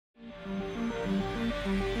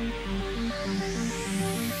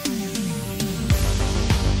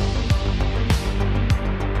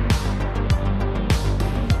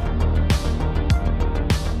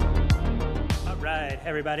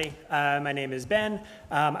everybody. My name is Ben.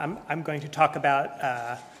 I'm going to talk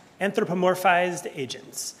about anthropomorphized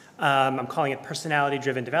agents. I'm calling it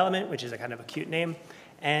personality-driven development, which is a kind of a cute name.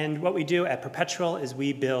 And what we do at Perpetual is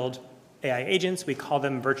we build AI agents. We call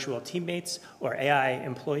them virtual teammates or AI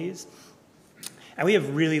employees. And we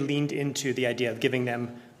have really leaned into the idea of giving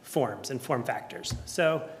them forms and form factors.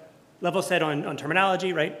 So level set on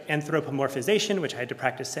terminology, right? Anthropomorphization, which I had to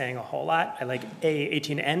practice saying a whole lot. I like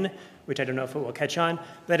A18N, which I don't know if it will catch on.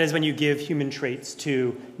 That is when you give human traits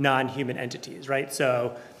to non-human entities, right?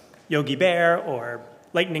 So Yogi Bear or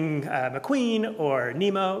Lightning McQueen or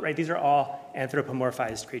Nemo, right? These are all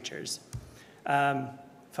anthropomorphized creatures.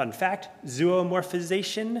 Fun fact,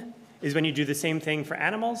 zoomorphization is when you do the same thing for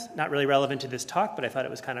animals. Not really relevant to this talk, but I thought it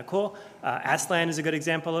was kind of cool. Aslan is a good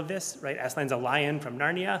example of this, right? Aslan's a lion from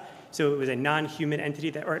Narnia. So it was a non-human entity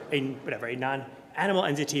that, or a non-animal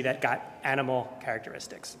entity that got animal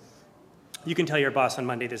characteristics. You can tell your boss on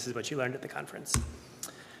Monday this is what you learned at the conference.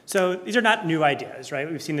 So these are not new ideas, right?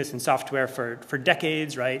 We've seen this in software for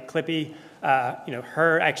decades, right? Clippy, I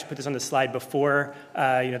actually put this on the slide before,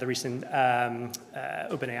 the recent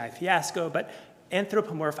OpenAI fiasco, but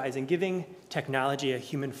anthropomorphizing, giving technology a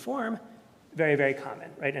human form, very, very common,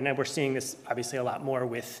 right? And then we're seeing this obviously a lot more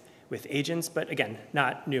with agents, but again,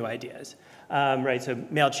 not new ideas, right? So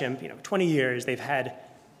MailChimp, 20 years, they've had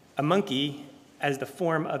a monkey as the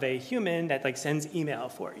form of a human that like sends email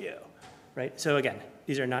for you, right? So again,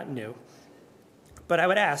 these are not new. But I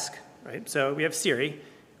would ask, right? So we have Siri,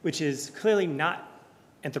 which is clearly not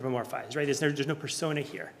anthropomorphized, right? There's no persona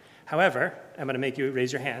here. However, I'm going to make you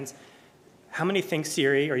raise your hands. How many think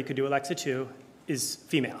Siri, or you could do Alexa too, is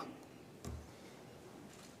female?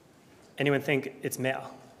 Anyone think it's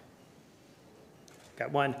male?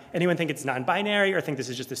 Got one. Anyone think it's non-binary or think this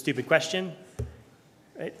is just a stupid question?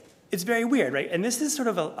 Right? It's very weird, right? And this is sort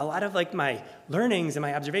of a lot of like my learnings and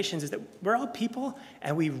my observations is that we're all people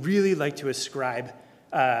and we really like to ascribe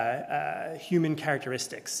human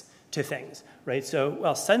characteristics to things, right? So,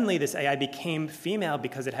 well, suddenly this AI became female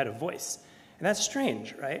because it had a voice. And that's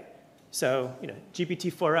strange, right? So,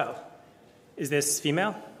 GPT-4o, is this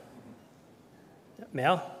female?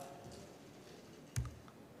 Male?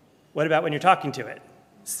 What about when you're talking to it?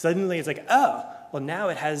 Suddenly it's like, oh, well, now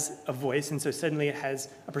it has a voice, and so suddenly it has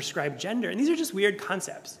a prescribed gender. And these are just weird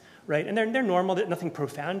concepts, right? And they're normal, there's nothing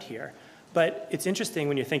profound here. But it's interesting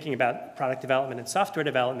when you're thinking about product development and software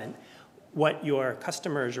development, what your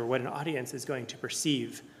customers or what an audience is going to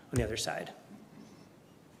perceive on the other side.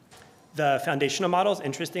 The foundational models,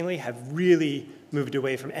 interestingly, have really moved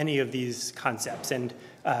away from any of these concepts. And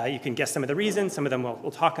you can guess some of the reasons, some of them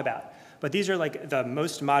we'll talk about. But these are like the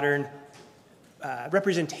most modern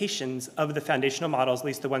representations of the foundational models, at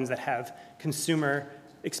least the ones that have consumer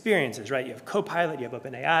experiences, right? You have Copilot, you have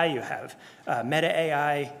OpenAI, you have Meta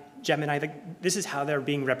AI, Gemini. This is how they're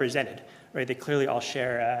being represented, right? They clearly all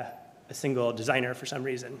share a single designer for some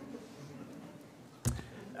reason.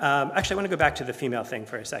 Actually, I want to go back to the female thing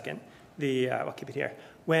for a second. I'll keep it here.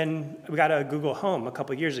 When we got a Google Home a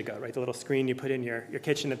couple years ago, right, the little screen you put in your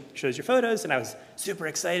kitchen that shows your photos, and I was super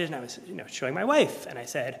excited, and I was showing my wife, and I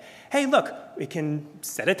said, hey, look, we can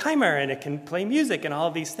set a timer, and it can play music, and all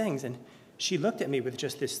of these things. And she looked at me with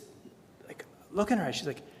just this like look in her eyes. She's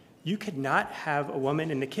like, you could not have a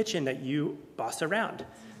woman in the kitchen that you boss around.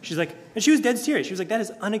 She's like, and she was dead serious. She was like, that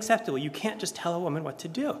is unacceptable. You can't just tell a woman what to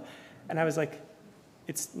do. And I was like,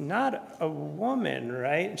 it's not a woman,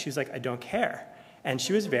 right? And she was like, I don't care. And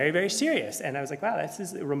she was very, very serious. And I was like, wow, this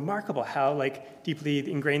is remarkable how like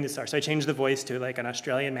deeply ingrained this are. So I changed the voice to like an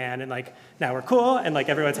Australian man, and like now we're cool, and like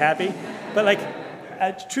everyone's happy. But like,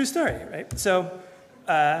 a true story, right? So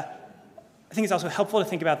I think it's also helpful to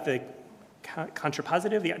think about the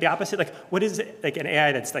contrapositive, the opposite. Like, what is it, like an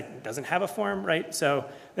AI that's like doesn't have a form, right? So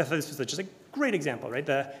I thought this was just a great example, right?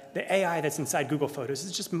 The AI that's inside Google Photos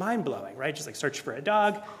is just mind-blowing, right? Just like search for a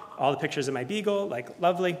dog, all the pictures of my beagle, like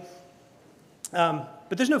lovely.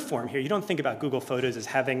 But there's no form here. You don't think about Google Photos as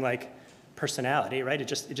having like personality, right? It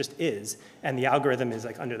just is, and the algorithm is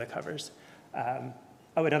like under the covers.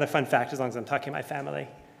 Oh, another fun fact, as long as I'm talking to my family.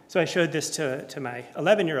 So I showed this to my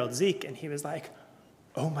 11-year-old Zeke, and he was like,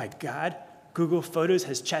 oh my God, Google Photos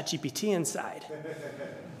has ChatGPT inside.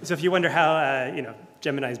 So if you wonder how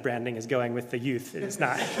Gemini's branding is going with the youth, it's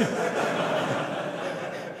not.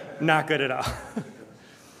 Not good at all.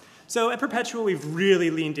 So at Perpetual, we've really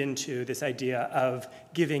leaned into this idea of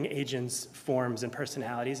giving agents forms and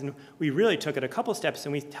personalities, and we really took it a couple steps,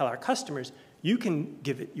 and we tell our customers, you can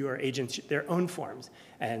give your agents their own forms.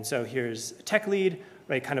 And so here's a tech lead,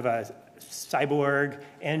 right, kind of a cyborg,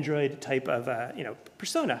 android type of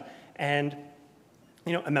persona. And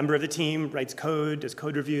a member of the team writes code, does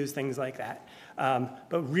code reviews, things like that.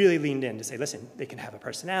 But really leaned in to say, listen, they can have a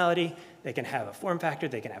personality, they can have a form factor,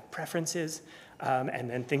 they can have preferences, and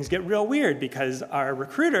then things get real weird because our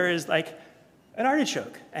recruiter is like an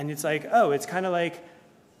artichoke. And it's like, oh, it's kind of like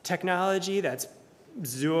technology that's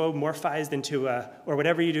zoomorphized into or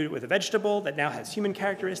whatever you do with a vegetable that now has human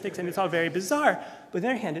characteristics, and it's all very bizarre. But on the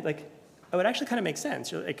other hand, it actually kind of makes sense.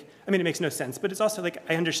 You're like, I mean, it makes no sense, but it's also like,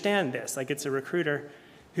 I understand this. Like, it's a recruiter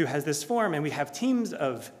who has this form, and we have teams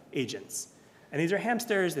of agents. And these are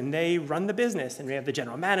hamsters, and they run the business, and we have the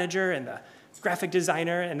general manager and the graphic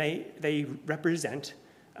designer, and they represent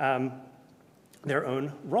their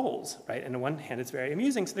own roles, right? And on one hand, it's very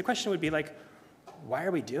amusing. So the question would be like, why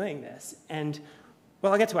are we doing this? And,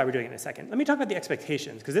 well, I'll get to why we're doing it in a second. Let me talk about the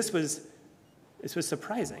expectations, because this was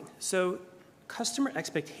surprising. So customer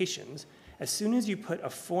expectations, as soon as you put a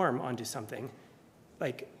form onto something,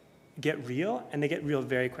 get real, and they get real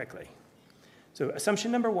very quickly. So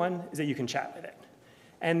assumption number one is that you can chat with it.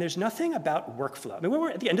 And there's nothing about workflow. I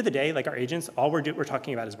mean, at the end of the day, like our agents, all we're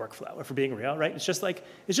talking about is workflow, if we're being real, right? It's just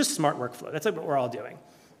smart workflow. That's like what we're all doing.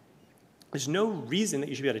 There's no reason that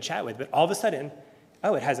you should be able to chat with, but all of a sudden,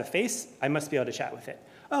 oh, it has a face, I must be able to chat with it.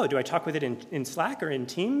 Oh, do I talk with it in Slack or in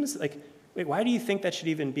Teams? Like, wait, why do you think that should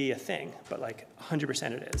even be a thing? But like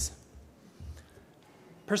 100% it is.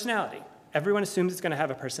 Personality. Everyone assumes it's going to have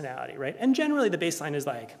a personality, right? And generally the baseline is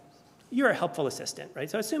like, you're a helpful assistant, right?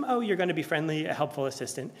 So assume, oh, you're going to be friendly, a helpful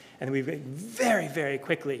assistant. And we've very, very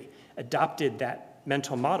quickly adopted that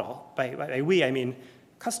mental model. By we, I mean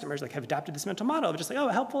customers have adopted this mental model of just like, oh,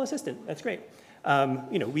 a helpful assistant, that's great.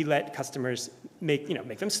 We let customers make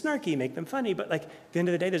them snarky, make them funny, but like at the end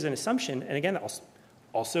of the day, there's an assumption, and again,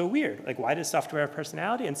 also weird. Like, why does software have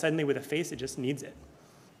personality? And suddenly with a face, it just needs it.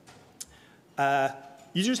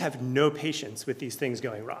 Users have no patience with these things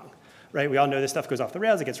going wrong, right? We all know this stuff goes off the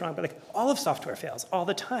rails, it gets wrong, but like all of software fails all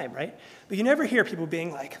the time, right? But you never hear people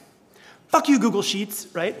being like, fuck you, Google Sheets,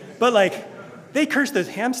 right? But like, they curse those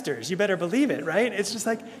hamsters, you better believe it, right? It's just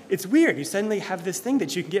like, it's weird. You suddenly have this thing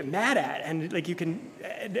that you can get mad at, and like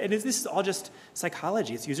this is all just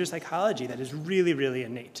psychology. It's user psychology that is really, really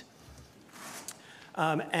innate.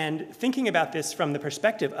 And thinking about this from the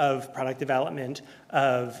perspective of product development,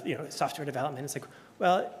 of software development, it's like,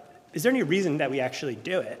 well, is there any reason that we actually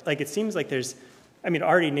do it? Like, it seems like there's,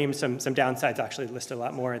 already named some downsides, actually listed a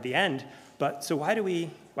lot more at the end, but so why do we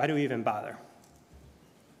even bother?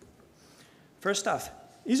 First off,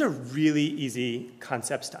 these are really easy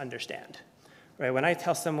concepts to understand, right? When I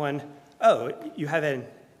tell someone, oh, you have an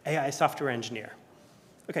AI software engineer,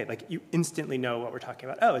 okay, like you instantly know what we're talking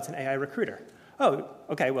about. Oh, it's an AI recruiter. Oh,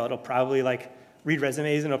 okay, well, it'll probably read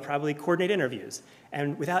resumes and it'll probably coordinate interviews.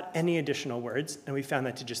 And without any additional words, and we found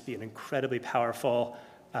that to just be an incredibly powerful,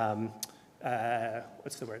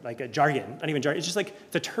 what's the word, like a jargon, not even jargon, it's just like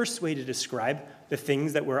it's a terse way to describe the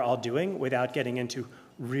things that we're all doing without getting into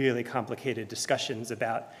really complicated discussions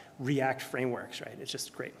about React frameworks, right? It's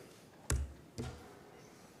just great.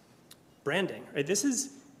 Branding, right? This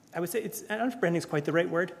is, I would say, I don't know if branding is quite the right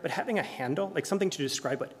word, but having a handle, like something to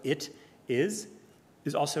describe what it is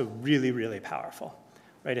also really, really powerful,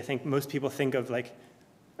 right? I think most people think of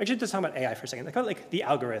actually just talk about AI for a second, the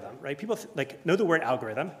algorithm, right? People know the word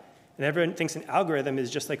algorithm, and everyone thinks an algorithm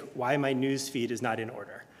is just like why my news feed is not in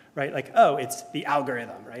order, right? Like, oh, it's the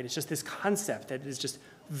algorithm, right? It's just this concept that is just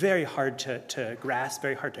very hard to grasp,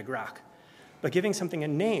 very hard to grok. But giving something a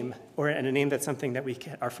name, and a name that's something that we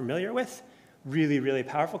are familiar with, really, really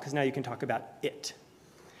powerful, because now you can talk about it.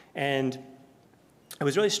 And I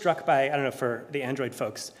was really struck by, I don't know, for the Android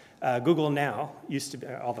folks, Google Now used to be,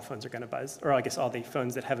 all the phones are going to buzz, or I guess all the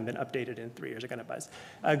phones that haven't been updated in 3 years are going to buzz.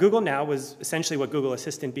 Google Now was essentially what Google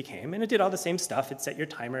Assistant became, and it did all the same stuff. It set your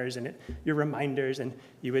timers and your reminders, and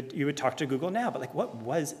you would talk to Google Now. But what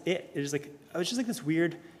was it? It was just like this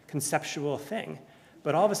weird conceptual thing.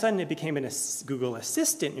 But all of a sudden, it became a Google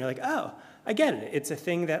Assistant, and you're like, oh, I get it. It's a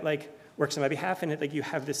thing that works on my behalf, and you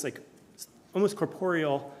have this almost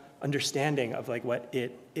corporeal understanding of what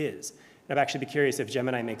it is. And I'd actually be curious if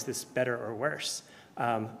Gemini makes this better or worse.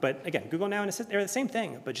 But again, Google Now and Assistant, they're the same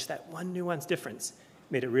thing, but just that one nuance difference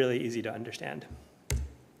made it really easy to understand.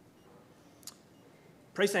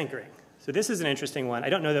 Price anchoring. So this is an interesting one. I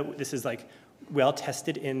don't know that this is well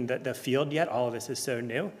tested in the field yet. All of this is so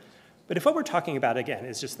new. But if what we're talking about, again,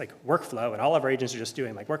 is just workflow, and all of our agents are just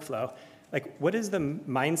doing workflow, what is the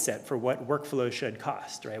mindset for what workflow should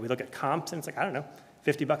cost, right? We look at comps, and it's I don't know,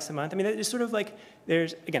 $50 a month. It's sort of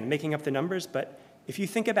there's, again, making up the numbers, but if you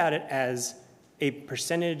think about it as a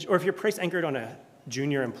percentage, or if you're price anchored on a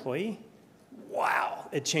junior employee, wow,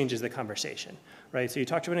 it changes the conversation, right? So you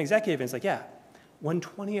talk to an executive, and it's yeah,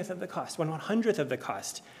 1/20th of the cost, 1/100th of the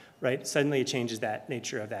cost, right? Suddenly it changes that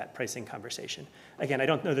nature of that pricing conversation. Again, I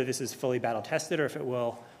don't know that this is fully battle tested or if it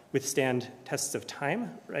will withstand tests of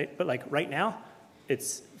time, right? But like right now,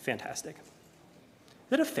 it's fantastic. Is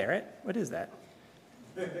that a ferret? What is that?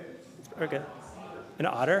 Okay. An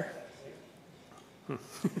otter?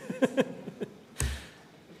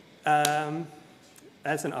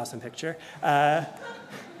 That's an awesome picture.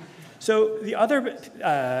 So the other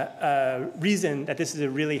reason that this is a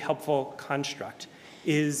really helpful construct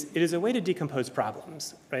is it is a way to decompose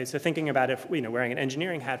problems, right? So thinking about if, wearing an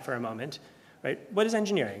engineering hat for a moment, right? What is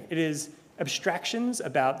engineering? It is abstractions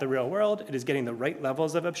about the real world. It is getting the right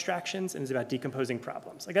levels of abstractions, and it's about decomposing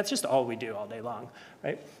problems. Like that's just all we do all day long,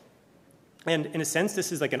 right? And in a sense,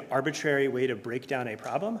 this is like an arbitrary way to break down a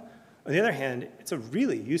problem. On the other hand, it's a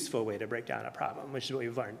really useful way to break down a problem, which is what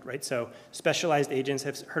we've learned, right? So specialized agents,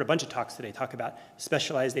 have heard a bunch of talks today talk about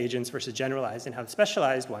specialized agents versus generalized and how the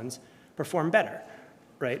specialized ones perform better,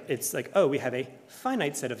 right? It's like, oh, we have a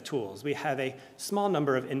finite set of tools. We have a small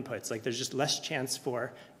number of inputs. Like there's just less chance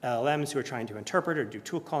for LLMs who are trying to interpret or do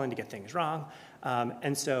tool calling to get things wrong.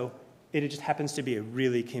 And so it just happens to be a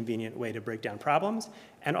really convenient way to break down problems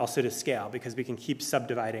and also to scale because we can keep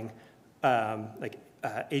subdividing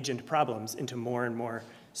agent problems into more and more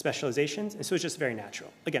specializations. And so it's just very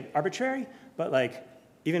natural. Again, arbitrary, but like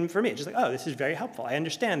even for me, it's just like, oh, this is very helpful. I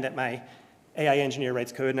understand that my AI engineer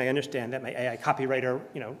writes code, and I understand that my AI copywriter,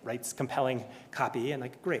 writes compelling copy, and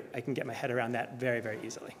like, great, I can get my head around that very, very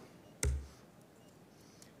easily.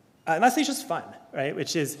 And lastly, it's just fun, right?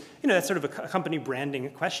 Which is, that's sort of a company branding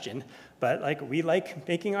question, but like we like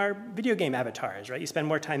making our video game avatars, right? You spend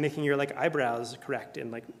more time making your like eyebrows correct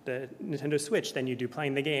in like the Nintendo Switch than you do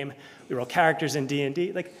playing the game. We roll characters in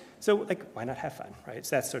D&D, so why not have fun, right?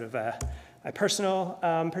 So that's sort of my personal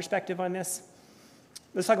perspective on this.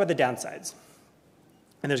 Let's talk about the downsides.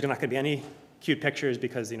 And there's not going to be any cute pictures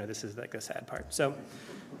because this is like the sad part. So.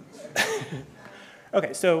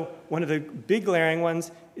 Okay, so one of the big glaring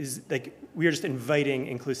ones is like we are just inviting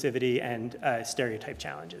inclusivity and stereotype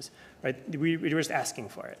challenges, right? We were just asking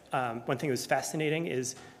for it. One thing that was fascinating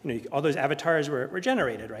is all those avatars were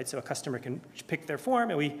generated, right? So a customer can pick their form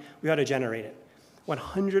and we auto-generate it.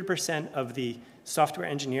 100% of the software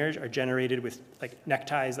engineers are generated with like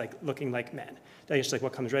neckties looking like men. That's just like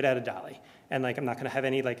what comes right out of Dolly. And like I'm not going to have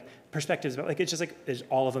any like perspectives, but like it's just like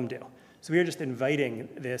all of them do. So we are just inviting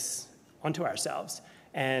this onto ourselves.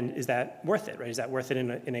 And is that worth it, right? Is that worth it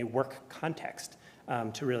in a work context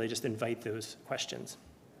to really just invite those questions?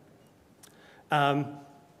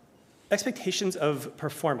 Expectations of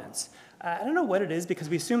performance. I don't know what it is because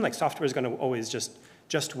we assume like software is going to always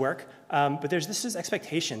just work, but there's this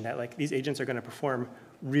expectation that like these agents are going to perform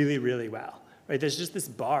really, really well, right? There's just this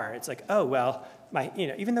bar. It's like, oh, well,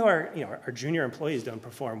 even though our junior employees don't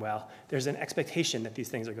perform well, there's an expectation that these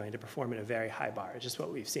things are going to perform at a very high bar. It's just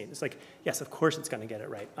what we've seen. It's like, yes, of course it's going to get it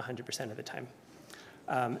right 100% of the time.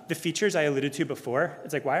 The features I alluded to before,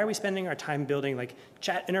 it's like, why are we spending our time building like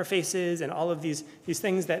chat interfaces and all of these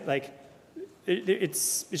things that like,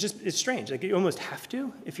 it's strange. Like you almost have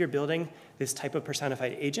to if you're building this type of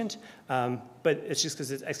personified agent, but it's just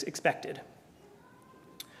because it's expected.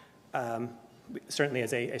 Certainly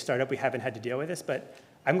as a startup, we haven't had to deal with this, but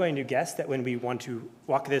I'm going to guess that when we want to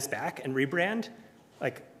walk this back and rebrand,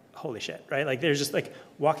 like, holy shit, right? Like there's just like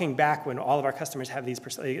walking back when all of our customers have these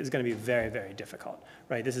is going to be very, very difficult,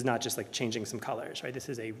 right? This is not just like changing some colors, right? This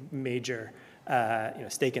is a major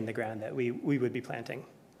stake in the ground that we would be planting.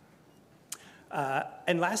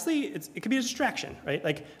 And lastly, it could be a distraction, right?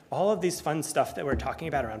 Like all of these fun stuff that we're talking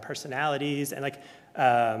about around personalities and like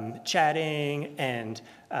chatting and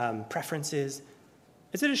preferences,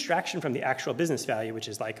 it's a distraction from the actual business value, which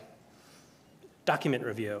is like document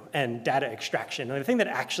review and data extraction. And the thing that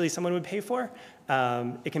actually someone would pay for,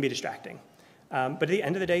 it can be distracting. But at the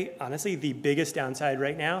end of the day, honestly, the biggest downside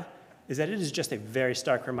right now is that it is just a very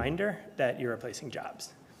stark reminder that you're replacing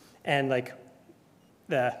jobs. And like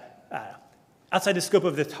outside the scope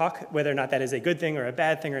of the talk, whether or not that is a good thing or a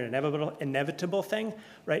bad thing or an inevitable thing,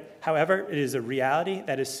 right? However, it is a reality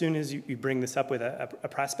that as soon as you bring this up with a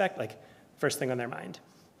prospect, like first thing on their mind.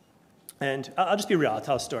 And I'll just be real, I'll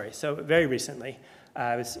tell a story. So very recently,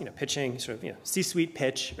 I was pitching sort of C-suite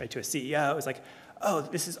pitch right to a CEO. It was like, oh,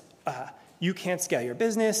 this is, you can't scale your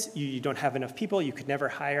business, you don't have enough people, you could never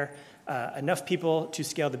hire enough people to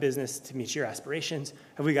scale the business to meet your aspirations.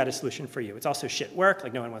 Have we got a solution for you? It's also shit work,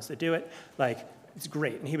 like no one wants to do it. Like, it's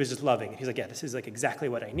great. And he was just loving it. He's like, yeah, this is like exactly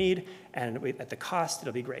what I need, and at the cost,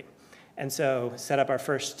 it'll be great. And so set up our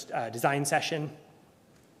first design session,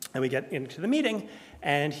 and we get into the meeting,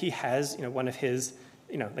 and he has one of his,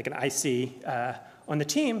 like an IC on the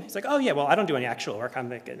team, he's like, oh yeah, well, I don't do any actual work. I'm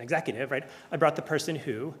like an executive, right? I brought the person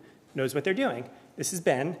who knows what they're doing. This is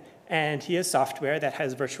Ben, and he has software that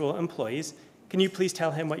has virtual employees. Can you please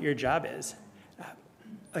tell him what your job is?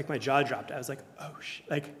 Like my jaw dropped. I was like, oh,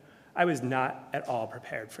 like I was not at all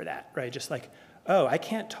prepared for that, right? Just like, oh, I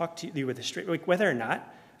can't talk to you with a straight, like whether or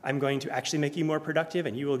not I'm going to actually make you more productive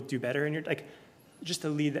and you will do better in your, like, just to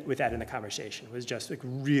lead with that in the conversation was just like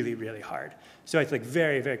really, really hard. So I like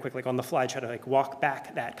very, very quick, like on the fly, try to like walk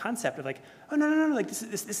back that concept of like, oh no, like this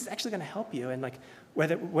is actually going to help you, and like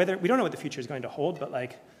whether we don't know what the future is going to hold, but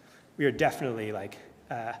like we are definitely like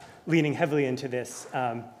leaning heavily into this,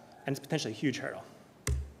 and it's potentially a huge hurdle.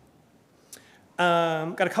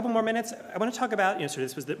 Got a couple more minutes. I want to talk about, sort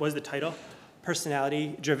of this was the title,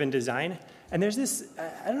 personality-driven design. And there's this,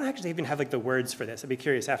 I don't actually even have like the words for this. I'd be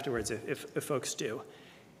curious afterwards if folks do.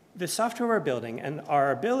 The software we're building and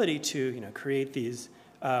our ability to create these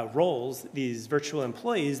roles, these virtual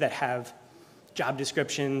employees that have job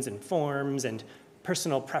descriptions and forms and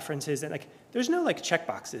personal preferences, and like there's no like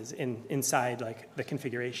checkboxes inside like the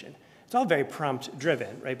configuration. It's all very prompt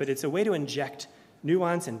driven, right? But it's a way to inject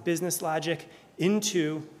nuance and business logic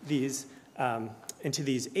into these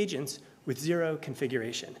agents with zero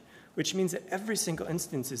configuration, which means that every single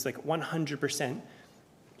instance is like 100%,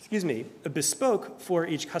 bespoke for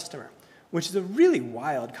each customer, which is a really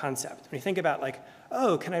wild concept. When you think about like,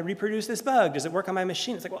 oh, can I reproduce this bug? Does it work on my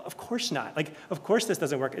machine? It's like, well, of course not. Like, of course this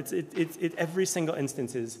doesn't work. Every single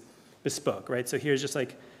instance is bespoke, right? So here's just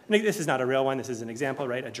like, this is not a real one. This is an example,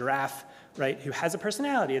 right? A giraffe, right, who has a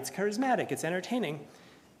personality. It's charismatic. It's entertaining.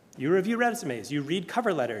 You review resumes. You read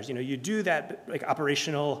cover letters. You do that like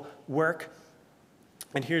operational work.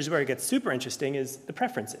 And here's where it gets super interesting is the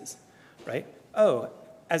preferences, right? Oh,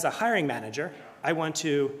 as a hiring manager, I want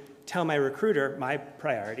to tell my recruiter my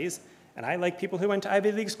priorities, and I like people who went to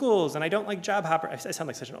Ivy League schools, and I don't like job hoppers. I sound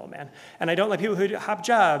like such an old man. And I don't like people who hop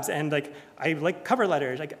jobs, and like I like cover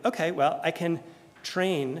letters. Like, okay, well, I can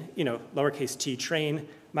train, lowercase t, train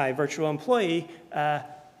my virtual employee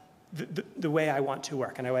the way I want to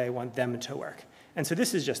work and the way I want them to work. And so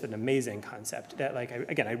this is just an amazing concept that, like,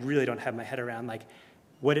 again, I really don't have my head around, like,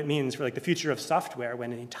 what it means for like the future of software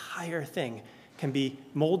when an entire thing can be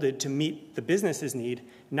molded to meet the business's need,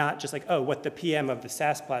 not just like, oh, what the PM of the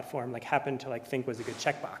SaaS platform like happened to like think was a good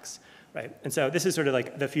checkbox, right? And so this is sort of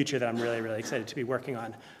like the future that I'm really, really excited to be working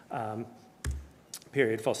on.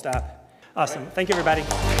 Period, full stop. Awesome, thank you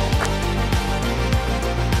everybody.